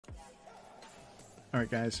Alright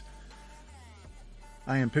guys,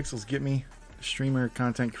 I am PixelsGetMe, streamer,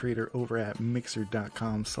 content creator over at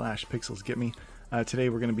mixer.com/pixelsgetme. Today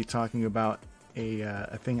we're going to be talking about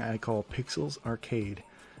a thing I call Pixels Arcade.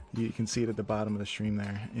 You can see it at the bottom of the stream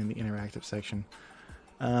there in the interactive section.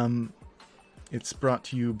 It's brought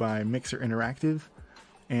to you by Mixer Interactive,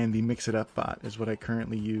 and the Mix It Up bot is what I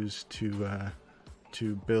currently use to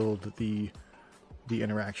build the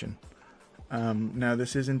interaction. Now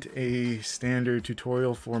this isn't a standard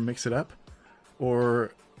tutorial for Mix It Up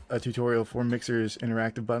or a tutorial for Mixer's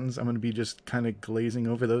interactive buttons. I'm going to be just kind of glazing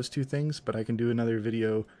over those two things, but I can do another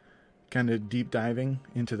video kind of deep diving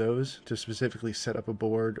into those to specifically set up a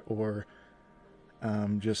board or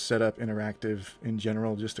just set up interactive in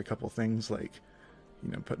general. Just a couple things like,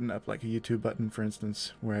 you know, putting up like a YouTube button, for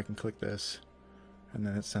instance, where I can click this and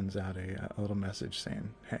then it sends out a little message saying,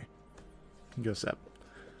 hey, go sup.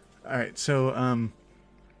 Alright, so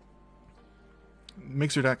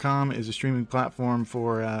Mixer.com is a streaming platform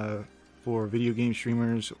for video game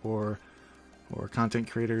streamers or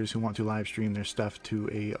content creators who want to live stream their stuff to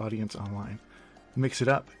a audience online. Mix It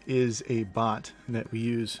Up is a bot that we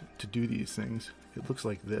use to do these things. It looks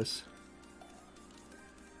like this.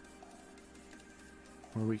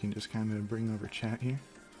 Or we can just kind of bring over chat here.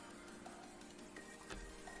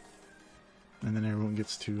 And then everyone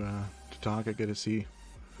gets to talk. I get to see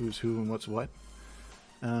who's who and what's what.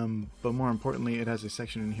 But more importantly, it has a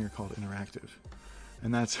section in here called Interactive.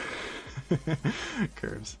 And that's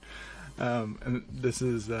curves. And this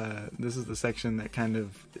is the section that kind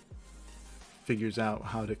of figures out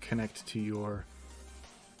how to connect to your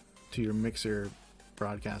Mixer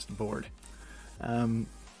broadcast board.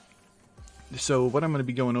 So what I'm going to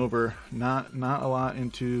be going over, not a lot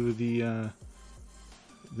into the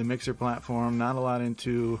Mixer platform, not a lot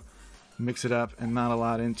into Mix It Up, and not a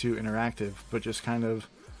lot into interactive, but just kind of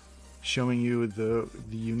showing you the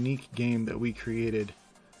unique game that we created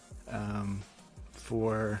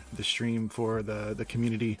for the stream, for the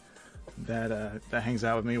community that hangs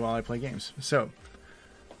out with me while I play games. So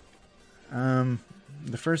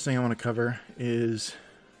the first thing I want to cover is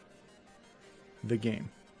the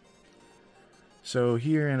game. So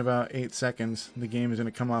here in about 8 seconds, the game is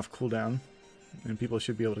going to come off cooldown, and people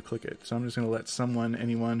should be able to click it. So I'm just going to let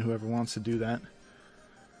anyone, whoever wants to do that.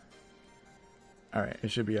 Alright, it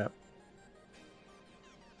should be up.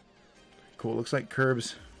 Cool, looks like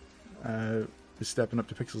Curbs is stepping up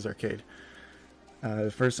to Pixels Arcade. The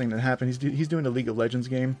first thing that happened, he's doing a League of Legends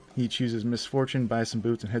game. He chooses Misfortune, buys some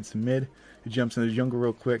boots, and heads to mid. He jumps in the jungle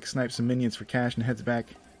real quick, snipes some minions for cash, and heads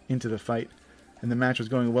back into the fight. And the match was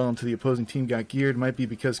going well until the opposing team got geared. Might be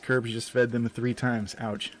because Curbs just fed them 3 times.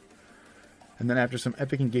 Ouch. And then after some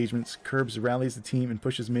epic engagements, Curbs rallies the team and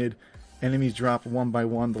pushes mid. Enemies drop one by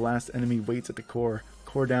one. The last enemy waits at the core.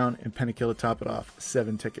 Core down and pentakill to top it off.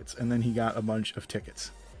 7 tickets. And then he got a bunch of tickets.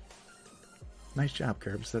 Nice job,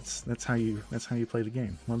 Curbs. That's how you play the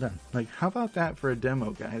game. Well done. Like, how about that for a demo,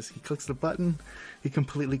 guys? He clicks the button, he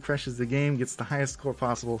completely crushes the game, gets the highest score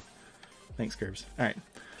possible. Thanks, Curbs. Alright.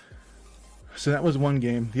 So that was one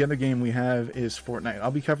game. The other game we have is Fortnite.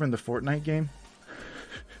 I'll be covering the Fortnite game.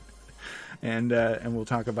 and we'll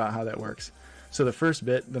talk about how that works. So the first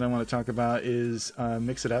bit that I want to talk about is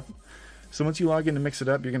Mix It Up. So once you log into Mix It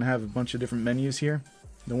Up, you're going to have a bunch of different menus here.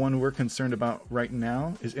 The one we're concerned about right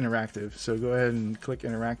now is interactive. So go ahead and click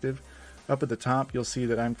interactive. Up at the top, you'll see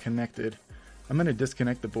that I'm connected. I'm going to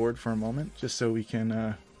disconnect the board for a moment just so we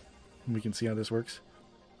can see how this works.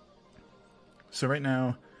 So right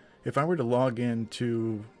now, if I were to log in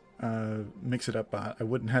to Mix It Up bot, I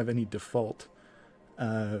wouldn't have any default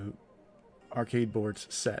arcade boards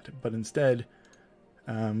set, but instead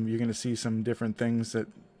you're going to see some different things that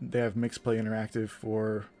they have MixPlay Interactive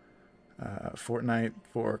for Fortnite,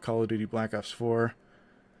 for Call of Duty Black Ops 4,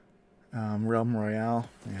 Realm Royale,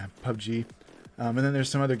 yeah, PUBG, and then there's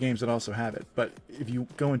some other games that also have it. But if you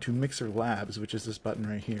go into Mixer Labs, which is this button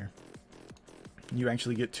right here, you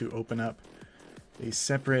actually get to open up a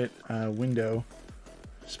separate window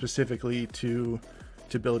specifically to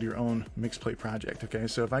build your own MixPlay project. Okay,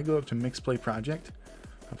 so if I go up to MixPlay project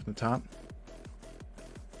up at the top,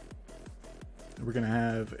 we're gonna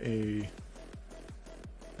have a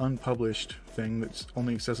unpublished thing that's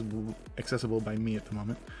only accessible by me at the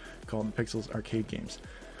moment, called Pixels Arcade Games.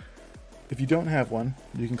 If you don't have one,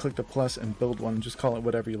 you can click the plus and build one and just call it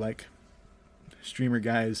whatever you like. Streamer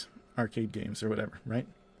Guys Arcade Games or whatever, right?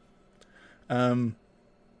 The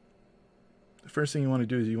first thing you want to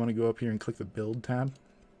do is you want to go up here and click the build tab,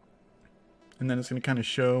 and then it's going to kind of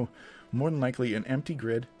show more than likely an empty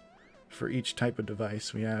grid for each type of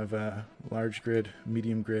device. We have large grid,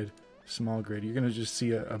 medium grid, small grid, you're going to just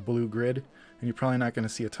see a blue grid, and you're probably not going to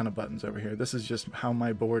see a ton of buttons over here. This is just how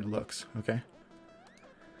my board looks, okay?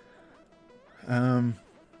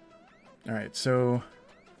 Alright, so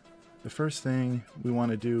the first thing we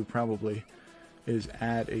want to do probably is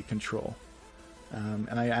add a control. And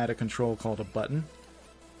I add a control called a button.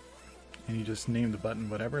 And you just name the button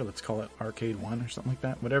whatever. Let's call it Arcade 1 or something like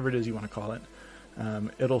that. Whatever it is you want to call it.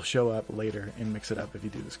 It'll show up later in Mix It Up if you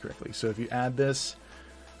do this correctly. So if you add this,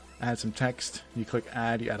 add some text, you click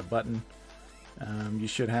add, you add a button, you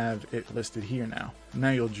should have it listed here now.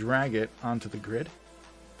 Now you'll drag it onto the grid.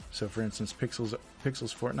 So for instance, Pixels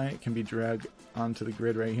Fortnite can be dragged onto the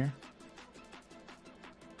grid right here.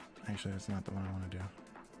 Actually, that's not the one I want to do.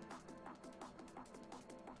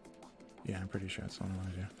 Yeah, I'm pretty sure that's the one I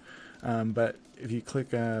want to do. But if you click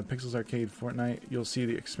Pixels Arcade Fortnite, you'll see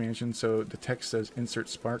the expansion. So the text says Insert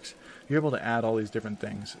Sparks. You're able to add all these different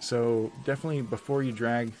things. So definitely before you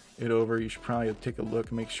drag it over, you should probably take a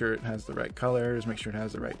look, make sure it has the right colors, make sure it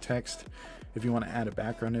has the right text. If you want to add a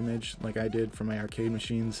background image, like I did for my arcade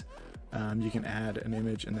machines, you can add an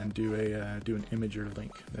image and then do an imager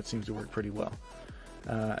link. That seems to work pretty well.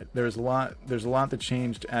 There's a lot that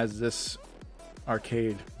changed as this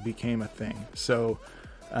arcade became a thing. So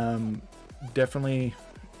definitely,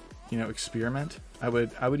 you know, experiment. I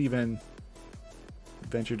would even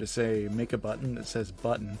venture to say make a button that says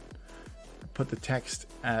button, put the text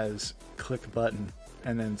as click button,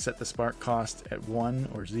 and then set the spark cost at 1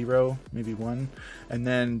 or 0, maybe 1, and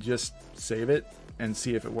then just save it and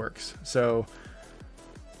see if it works. So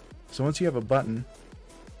once you have a button,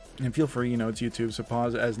 and feel free, you know, it's YouTube, so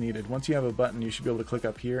pause as needed. Once you have a button, you should be able to click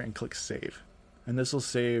up here and click save. And this will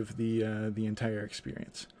save the entire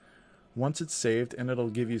experience. Once it's saved, and it'll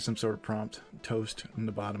give you some sort of prompt, toast in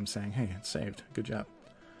the bottom saying, hey, it's saved, good job.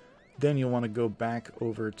 Then you'll want to go back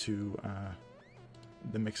over to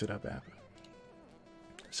the Mix It Up app.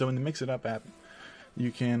 So in the Mix It Up app,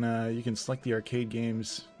 you can select the arcade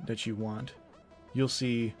games that you want. You'll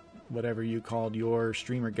see whatever you called your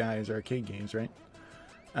streamer guys arcade games, right?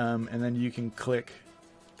 And then you can click,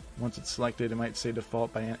 once it's selected, it might say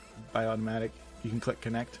default by automatic. You can click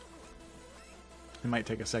connect. It might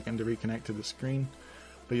take a second to reconnect to the screen,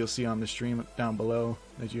 but you'll see on the stream down below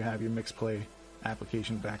that you have your MixPlay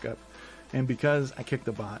application back up. And because I kicked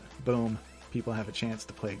the bot, boom, people have a chance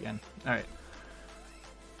to play again. Alright.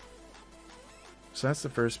 So that's the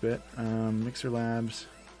first bit. Mixer Labs,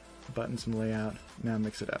 buttons and layout. Now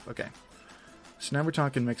Mix It Up. Okay. So now we're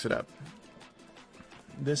talking Mix It Up.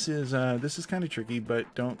 This is kind of tricky,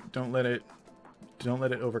 but don't let it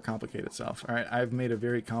overcomplicate itself. All right, I've made a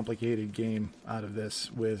very complicated game out of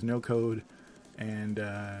this with no code, and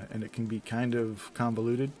it can be kind of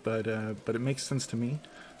convoluted, but it makes sense to me.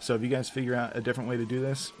 So if you guys figure out a different way to do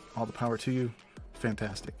this, all the power to you.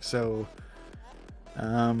 Fantastic. So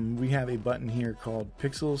we have a button here called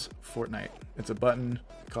Pixels Fortnite. It's a button,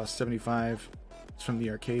 it costs 75. It's from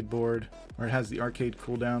the arcade board, or it has the arcade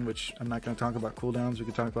cooldown, which I'm not going to talk about cooldowns. We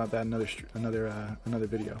can talk about that in another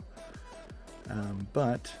video.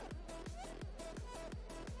 But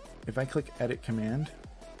if I click Edit Command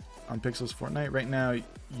on Pixels Fortnite, right now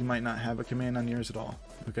you might not have a command on yours at all,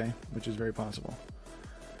 okay? Which is very possible.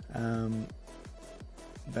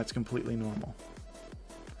 That's completely normal.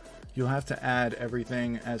 You'll have to add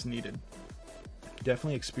everything as needed.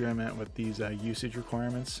 Definitely experiment with these usage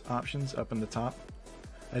requirements options up in the top.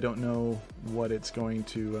 I don't know what it's going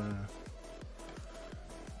to...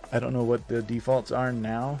 I don't know what the defaults are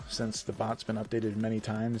now, since the bot's been updated many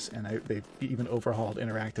times, and they've even overhauled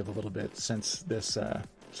Interactive a little bit since this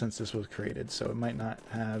was created. So it might not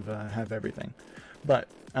have everything, but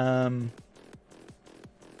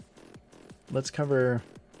let's cover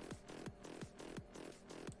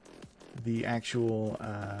the actual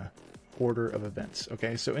order of events.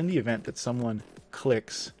 Okay, so in the event that someone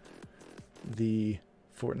clicks the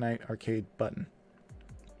Fortnite arcade button,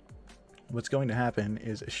 what's going to happen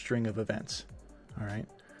is a string of events. All right,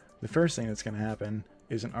 the first thing that's going to happen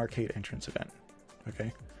is an arcade entrance event.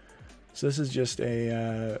 Okay, so this is just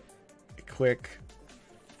a quick,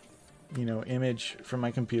 you know, image from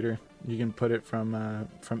my computer. You can put it from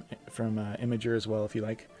Imager as well if you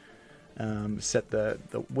like. Set the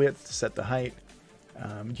width, set the height.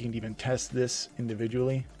 You can even test this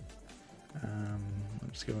individually.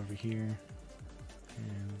 Let's go over here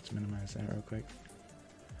and let's minimize that real quick.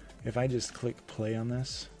 If I just click play on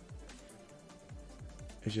this,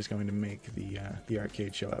 it's just going to make the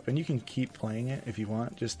arcade show up, and you can keep playing it if you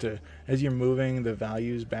want, just to, as you're moving the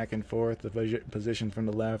values back and forth, the position from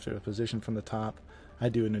the left or the position from the top. I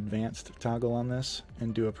do an advanced toggle on this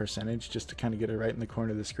and do a percentage just to kind of get it right in the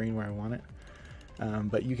corner of the screen where I want it.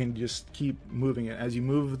 but you can just keep moving it. As you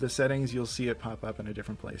move the settings, you'll see it pop up in a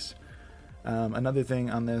different place. Another thing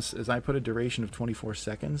on this is I put a duration of 24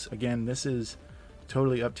 seconds. Again, this is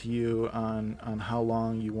totally up to you on how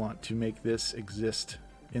long you want to make this exist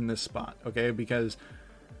in this spot, okay? Because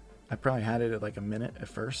I probably had it at like a minute at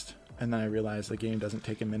first, and then I realized the game doesn't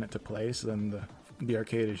take a minute to play, so then the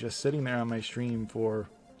arcade is just sitting there on my stream for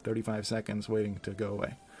 35 seconds waiting to go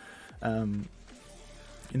away. And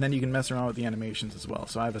then you can mess around with the animations as well.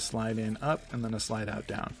 So I have a slide in up and then a slide out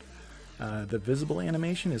down. The visible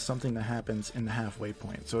animation is something that happens in the halfway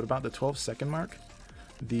point. So at about the 12-second mark,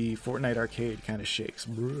 the Fortnite arcade kind of shakes,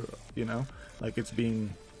 you know, like it's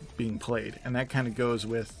being played. And that kind of goes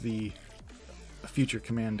with the future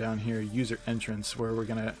command down here, user entrance, where we're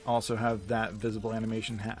going to also have that visible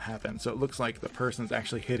animation happen. So it looks like the person's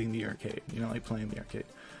actually hitting the arcade, you know, like playing the arcade.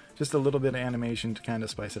 Just a little bit of animation to kind of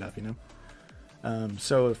spice it up, you know.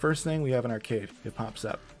 So the first thing, we have an arcade. It pops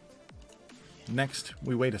up. Next,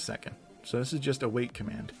 we wait a second. So this is just a wait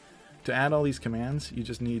command. To add all these commands, you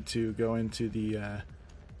just need to go into the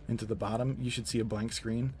bottom. You should see a blank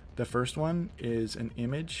screen. The first one is an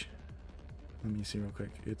image. Let me see real quick.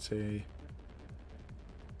 It's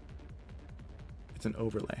an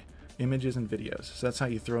overlay. Images and videos. So that's how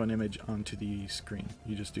you throw an image onto the screen.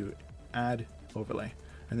 You just do add overlay,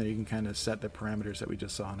 and then you can kind of set the parameters that we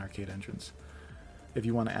just saw in arcade entrance. If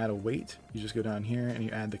you want to add a wait, you just go down here and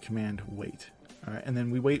you add the command wait. All right, and then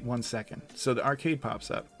we wait 1 second. So the arcade pops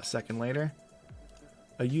up. A second later,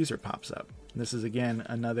 a user pops up. This is again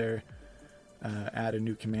another add a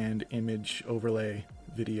new command, image, overlay,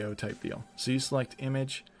 video type deal. So you select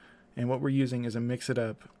image, and what we're using is a mix it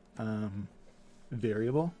up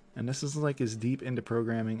variable, and this is like as deep into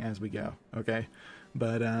programming as we go, okay?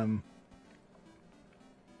 But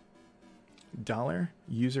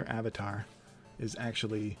 $user avatar is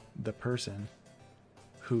actually the person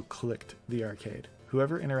who clicked the arcade.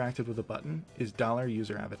 Whoever interacted with the button is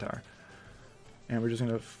 $user avatar. And we're just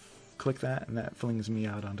going to click that, and that flings me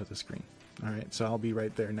out onto the screen. Alright, so I'll be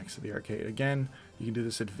right there next to the arcade. Again, you can do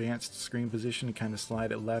this advanced screen position and kind of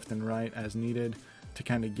slide it left and right as needed to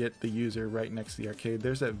kind of get the user right next to the arcade.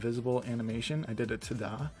 There's that visible animation. I did a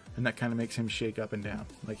ta-da, and that kind of makes him shake up and down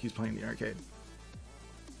like he's playing the arcade.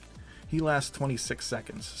 He lasts 26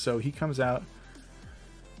 seconds. So he comes out,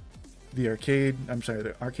 the arcade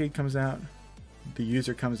comes out, the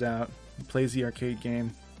user comes out, plays the arcade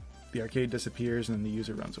game, the arcade disappears, and then the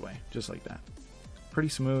user runs away, just like that. Pretty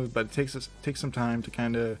smooth, but it takes some time to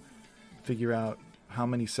kind of figure out how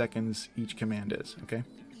many seconds each command is, okay?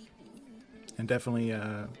 And definitely, you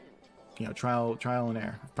know, trial and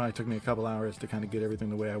error. It probably took me a couple hours to kind of get everything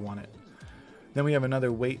the way I want it. Then we have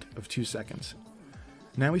another wait of 2 seconds.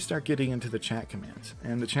 Now we start getting into the chat commands,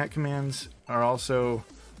 and the chat commands are also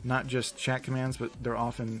not just chat commands, but they're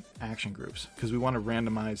often action groups, because we want to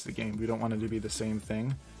randomize the game. We don't want it to be the same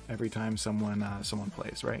thing every time someone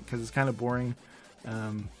plays, right? Because it's kind of boring.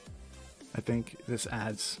 I think this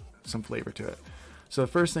adds some flavor to it. So the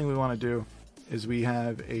first thing we want to do is we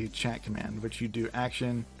have a chat command, which you do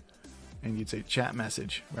action, and you'd say chat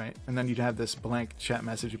message, right? And then you'd have this blank chat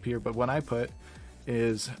message appear. But what I put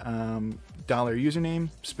is $username,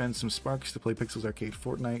 spend some sparks to play Pixels Arcade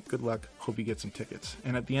Fortnite. Good luck. Hope you get some tickets.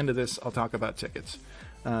 And at the end of this, I'll talk about tickets.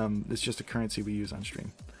 It's just a currency we use on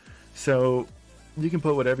stream. So you can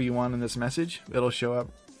put whatever you want in this message. It'll show up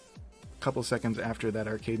a couple seconds after that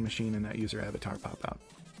arcade machine and that user avatar pop out.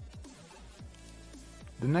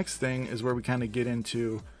 The next thing is where we kind of get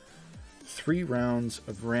into 3 rounds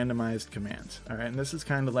of randomized commands. All right, and this is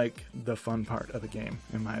kind of like the fun part of the game,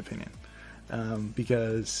 in my opinion.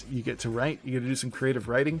 Because you get to write, you get to do some creative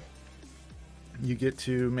writing, you get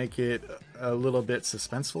to make it a little bit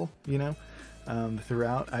suspenseful, you know,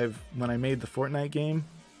 throughout. When I made the Fortnite game,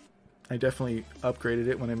 I definitely upgraded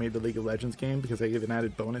it when I made the League of Legends game, because I even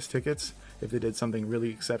added bonus tickets if they did something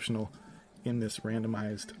really exceptional in this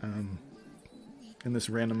randomized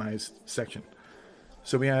section.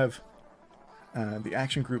 So we have the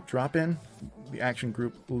action group drop in, the action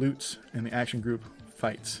group loots, and the action group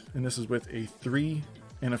fights. And this is with a 3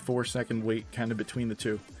 and a 4 second wait kind of between the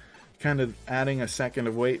two. Kind of adding a second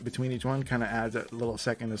of wait between each one kind of adds a little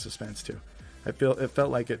second of suspense too. It felt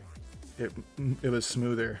like it was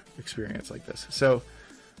smoother experience like this. So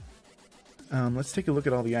let's take a look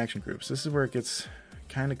at all the action groups. This is where it gets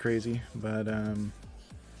kind of crazy, but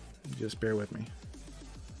just bear with me.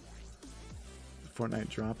 Fortnite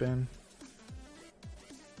drop-in.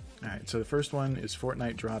 Alright, so the first one is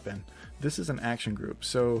Fortnite drop-in. This is an action group,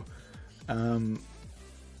 so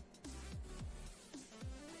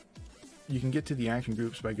you can get to the action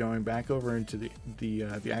groups by going back over into the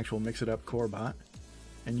actual Mix It Up core bot,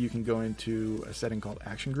 and you can go into a setting called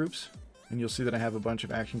action groups, and you'll see that I have a bunch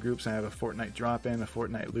of action groups. I have a Fortnite drop-in, a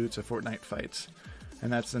Fortnite loots, a Fortnite fights,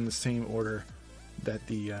 and that's in the same order that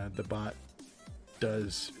the bot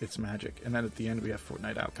does its magic. And then at the end we have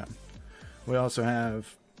Fortnite outcome. We also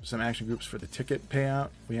have some action groups for the ticket payout.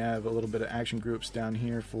 We have a little bit of action groups down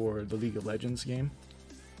here for the League of Legends game.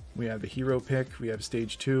 We have the hero pick, we have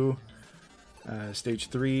stage 2, stage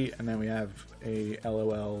 3, and then we have a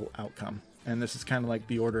LOL outcome. And this is kind of like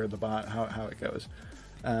the order of the bot, how it goes.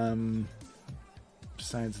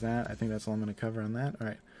 Besides that, I think that's all I'm going to cover on that. All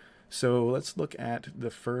right, so let's look at the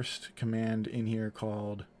first command in here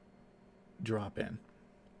called drop in.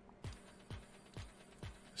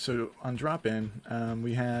 So on drop in,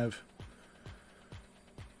 we have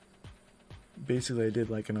basically, I did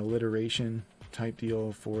like an alliteration type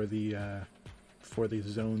deal for the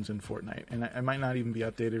zones in Fortnite, and I might not even be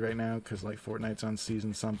updated right now because like Fortnite's on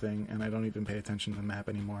season something and I don't even pay attention to the map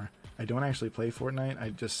anymore. I don't actually play Fortnite. I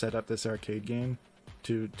just set up this arcade game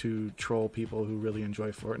to troll people who really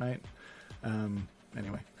enjoy Fortnite.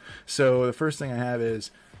 Anyway, so the first thing I have is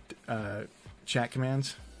chat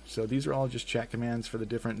commands. So these are all just chat commands for the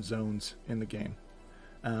different zones in the game.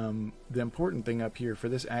 The important thing up here for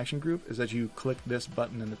this action group is that you click this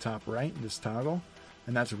button in the top right, this toggle,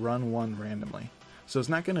 and that's run one randomly. So it's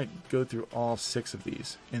not going to go through all 6 of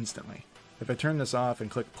these instantly. If I turn this off and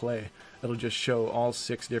click play, it'll just show all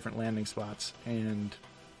 6 different landing spots, and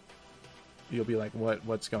you'll be like,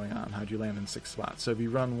 what's going on? How'd you land in 6 spots? So if you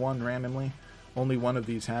run one randomly, only one of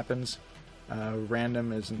these happens.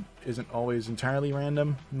 Random isn't always entirely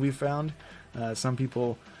random, we've found. Some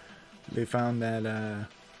people, they found that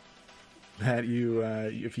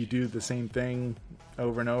if you do the same thing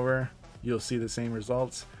over and over, you'll see the same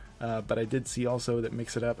results. But I did see also that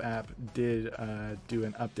Mix It Up app did do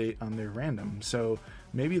an update on their random. So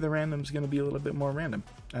maybe the random's going to be a little bit more random.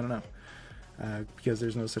 I don't know. Because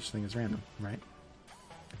there's no such thing as random, right?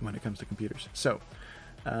 When it comes to computers. So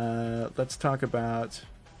let's talk about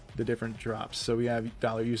the different drops. So we have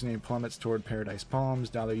 $username plummets toward Paradise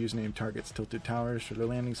Palms, $username targets Tilted Towers for the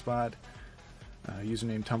landing spot,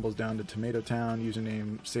 username tumbles down to Tomato Town,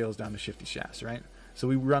 username sails down to Shifty Shafts, right? So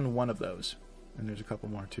we run one of those, and there's a couple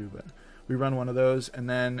more too, but we run one of those, and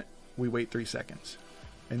then we wait 3 seconds,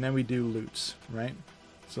 and then we do loots, right?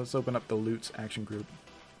 So let's open up the loots action group.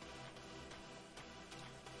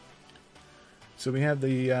 So we have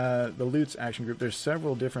the loots action group. There's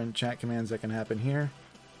several different chat commands that can happen here.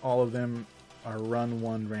 All of them are run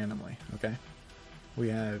one randomly, okay? We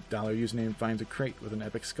have $username finds a crate with an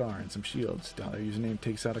epic scar and some shields. $username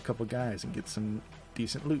takes out a couple guys and gets some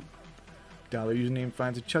decent loot. $username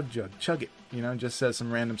finds a chug jug, chug it. You know, just says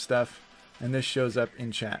some random stuff, and this shows up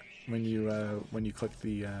in chat when you click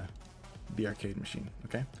the arcade machine,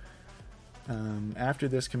 okay? After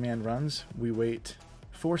this command runs, we wait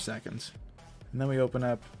 4 seconds, and then we open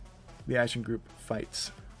up the action group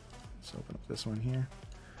fights. Let's open up this one here.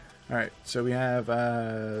 Alright, so we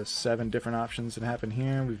have 7 different options that happen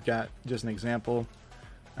here. We've got just an example.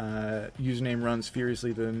 Username runs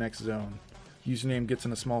furiously to the next zone. Username gets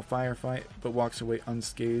in a small firefight, but walks away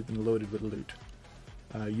unscathed and loaded with loot.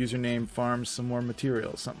 Username farms some more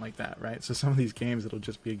materials, something like that, right? So some of these games, it'll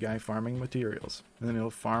just be a guy farming materials, and then he'll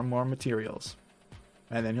farm more materials,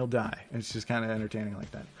 and then he'll die. It's just kind of entertaining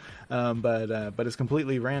like that. But it's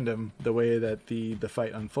completely random the way that the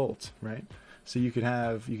fight unfolds, right? So you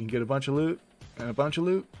can get a bunch of loot, and a bunch of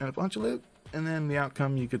loot, and a bunch of loot, and then the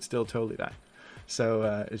outcome, you could still totally die.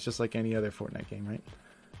 So it's just like any other Fortnite game, right?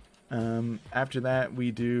 After that,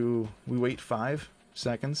 we wait 5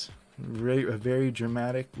 seconds, a very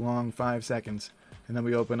dramatic, long 5 seconds, and then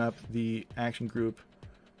we open up the action group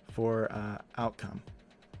for outcome.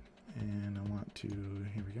 And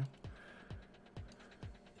here we go.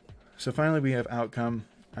 So finally we have outcome.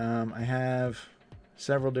 I have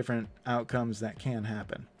several different outcomes that can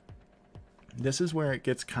happen. This is where it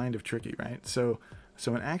gets kind of tricky, right? So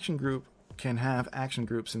an action group can have action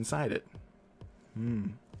groups inside it.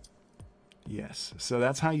 Yes. So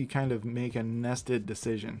that's how you kind of make a nested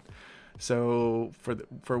decision. So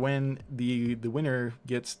for when the winner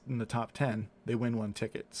gets in the top 10, they win 1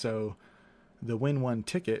 ticket. So the win 1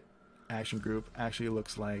 ticket action group actually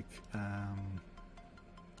looks like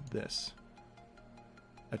this.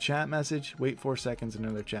 A chat message, wait 4 seconds,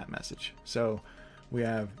 another chat message. So we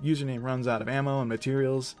have username runs out of ammo and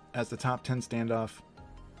materials as the top 10 standoff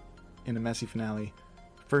in a messy finale.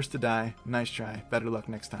 First to die, nice try, better luck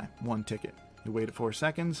next time, 1 ticket. You wait 4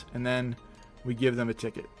 seconds, and then we give them a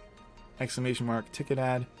ticket. Exclamation mark, ticket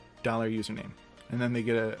add, $username. And then they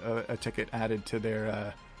get a ticket added to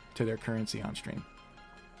their currency on stream.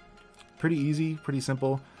 pretty easy, pretty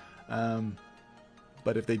simple.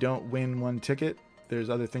 But if they don't win one ticket, there's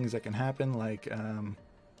other things that can happen, like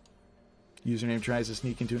username tries to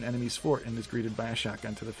sneak into an enemy's fort and is greeted by a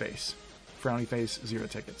shotgun to the face. Frowny face, 0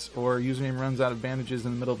 tickets. Or username runs out of bandages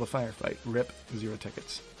in the middle of a firefight. RIP, 0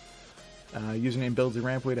 tickets. Username builds a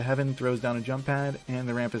rampway to heaven, throws down a jump pad, and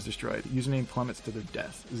the ramp is destroyed. Username plummets to their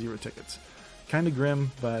death, 0 tickets. Kind of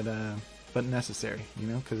grim, but necessary, you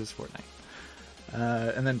know, because it's Fortnite.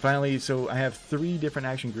 And then finally, so I have 3 different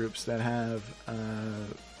action groups that have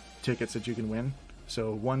tickets that you can win.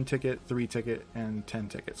 So 1 ticket, 3 ticket, and 10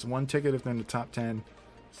 tickets. 1 ticket if they're in the top 10,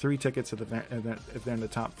 3 tickets if they're in the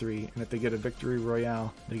top 3, and if they get a victory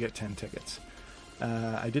royale, they get 10 tickets.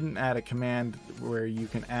 I didn't add a command where you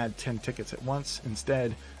can add 10 tickets at once.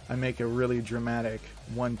 Instead, I make a really dramatic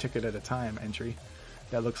 1 ticket at a time entry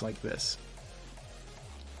that looks like this.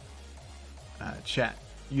 Chat.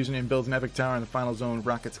 Username builds an epic tower in the final zone,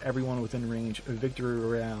 rockets everyone within range, a victory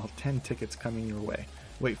royale, 10 tickets coming your way.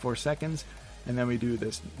 Wait 4 seconds, and then we do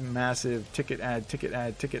this massive ticket add, ticket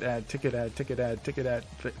add, ticket add, ticket add, ticket add, ticket add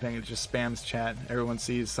thing. It just spams chat. Everyone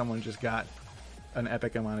sees someone just got an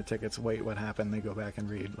epic amount of tickets. Wait, what happened? They go back and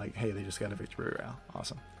read, like, hey, they just got a victory royale.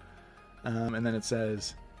 Awesome. And then it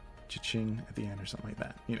says cha-ching at the end or something like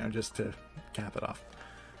that, you know, just to cap it off.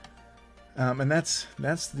 And that's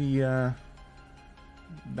the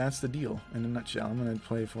deal in a nutshell. I'm gonna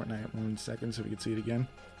play Fortnite 1 second so we can see it again.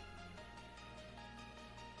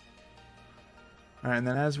 All right, and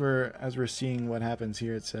then as we're seeing what happens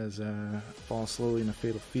here, it says fall slowly in the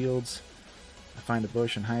fatal fields. I find a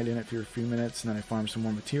bush and hide in it for a few minutes, and then I farm some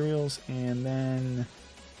more materials, and then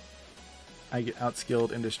I get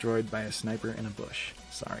outskilled and destroyed by a sniper in a bush.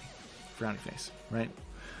 Sorry, frowny face, right?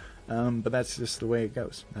 But that's just the way it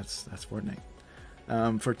goes. That's Fortnite.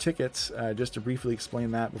 For tickets, just to briefly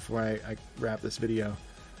explain that before I wrap this video,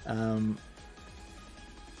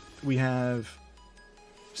 we have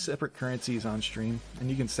separate currencies on stream, and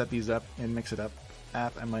you can set these up in Mix It Up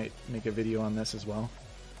app. I might make a video on this as well.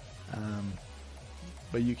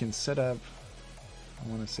 But you can set up, I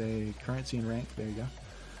want to say, currency and rank. There you go.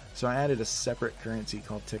 So I added a separate currency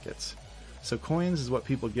called tickets. So coins is what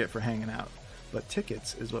people get for hanging out, but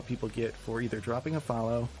tickets is what people get for either dropping a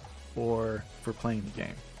follow or for playing the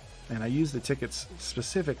game. And I use the tickets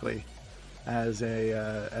specifically as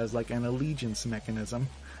like an allegiance mechanism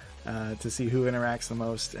to see who interacts the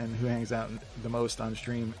most and who hangs out the most on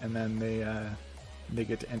stream, and then they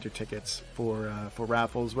get to enter tickets for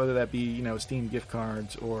raffles, whether that be, you know, Steam gift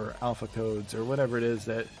cards or alpha codes or whatever it is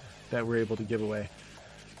that we're able to give away.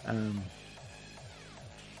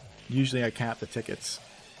 Usually I cap the tickets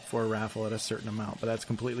for a raffle at a certain amount, but that's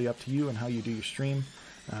completely up to you and how you do your stream.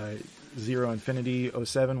 Zero Infinity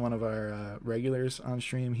 07, one of our regulars on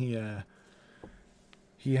stream, he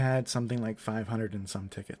had something like 500 and some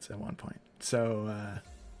tickets at one point. So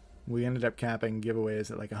we ended up capping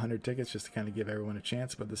giveaways at like 100 tickets just to kind of give everyone a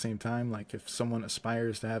chance. But at the same time, like, if someone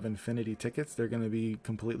aspires to have infinity tickets, they're going to be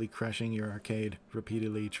completely crushing your arcade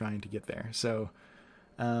repeatedly trying to get there. So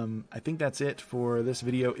I think that's it for this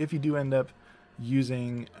video. If you do end up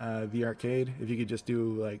using the arcade, if you could just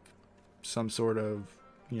do like some sort of,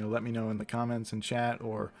 you know, let me know in the comments and chat,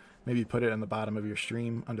 or maybe put it on the bottom of your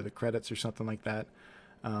stream under the credits or something like that.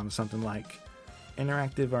 Something like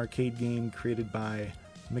interactive arcade game created by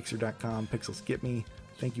Mixer.com, Pixels Get Me.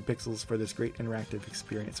 Thank you, Pixels, for this great interactive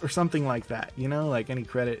experience, or something like that. You know, like, any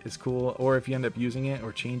credit is cool. Or if you end up using it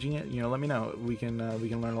or changing it, you know, let me know. We can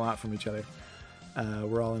learn a lot from each other.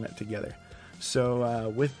 We're all in it together.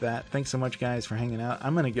 So with that, thanks so much, guys, for hanging out.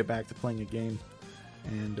 I'm gonna get back to playing a game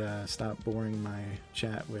and stop boring my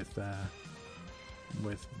chat with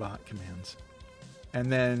bot commands. And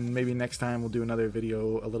then maybe next time we'll do another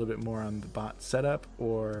video a little bit more on the bot setup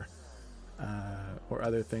or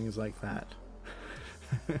other things like that.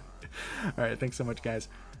 All right, thanks so much, guys.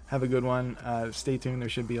 Have a good one. Stay tuned. There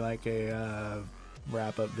should be like a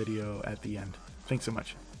wrap-up video at the end. Thanks so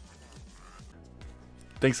much.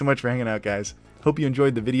 Thanks so much for hanging out, guys. Hope you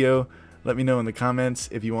enjoyed the video. Let me know in the comments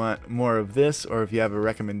if you want more of this, or if you have a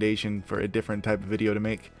recommendation for a different type of video to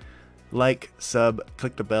make. Like, sub,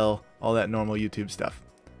 click the bell, all that normal YouTube stuff.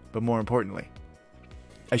 But more importantly,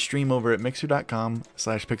 I stream over at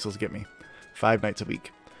mixer.com/pixelsgetme 5 nights a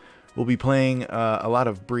week. We'll be playing a lot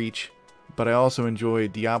of Breach, but I also enjoy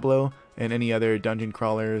Diablo and any other dungeon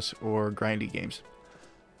crawlers or grindy games.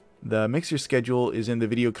 The Mixer schedule is in the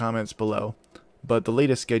video comments below, but the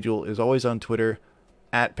latest schedule is always on Twitter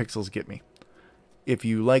at PixelsGetMe. If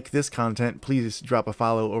you like this content, please drop a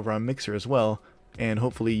follow over on Mixer as well, and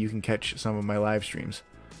hopefully you can catch some of my live streams.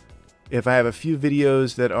 If I have a few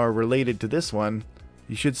videos that are related to this one,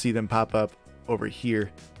 You should see them pop up over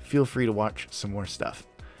here. Feel free to watch some more stuff.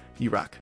 You rock.